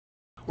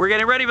We're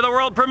getting ready for the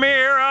world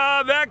premiere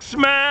of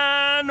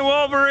X-Men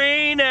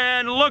Wolverine,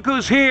 and look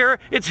who's here.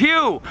 It's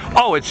Hugh.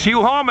 Oh, it's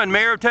Hugh Hallman,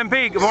 Mayor of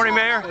Tempe. Good morning,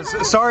 Mayor.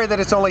 Sorry that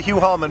it's only Hugh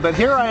Hallman, but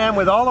here I am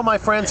with all of my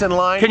friends in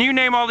line. Can you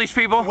name all these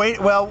people?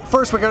 Well,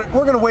 first we're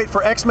gonna wait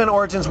for X-Men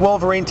Origins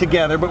Wolverine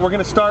together, but we're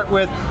gonna start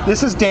with,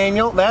 this is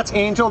Daniel, that's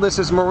Angel, this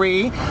is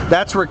Marie,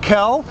 that's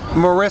Raquel,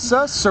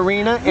 Marissa,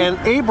 Serena, and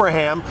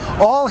Abraham,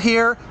 all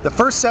here, the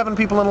first 7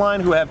 people in line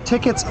who have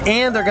tickets,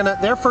 and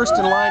they're first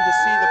in line to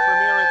see the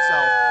premiere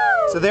itself.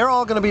 So they're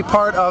all going to be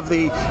part of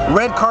the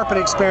red carpet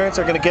experience.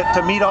 They're going to get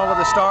to meet all of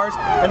the stars,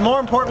 and more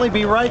importantly,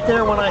 be right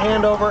there when I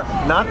hand over,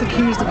 not the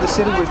keys to the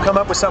city. We've come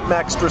up with something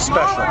extra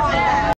special.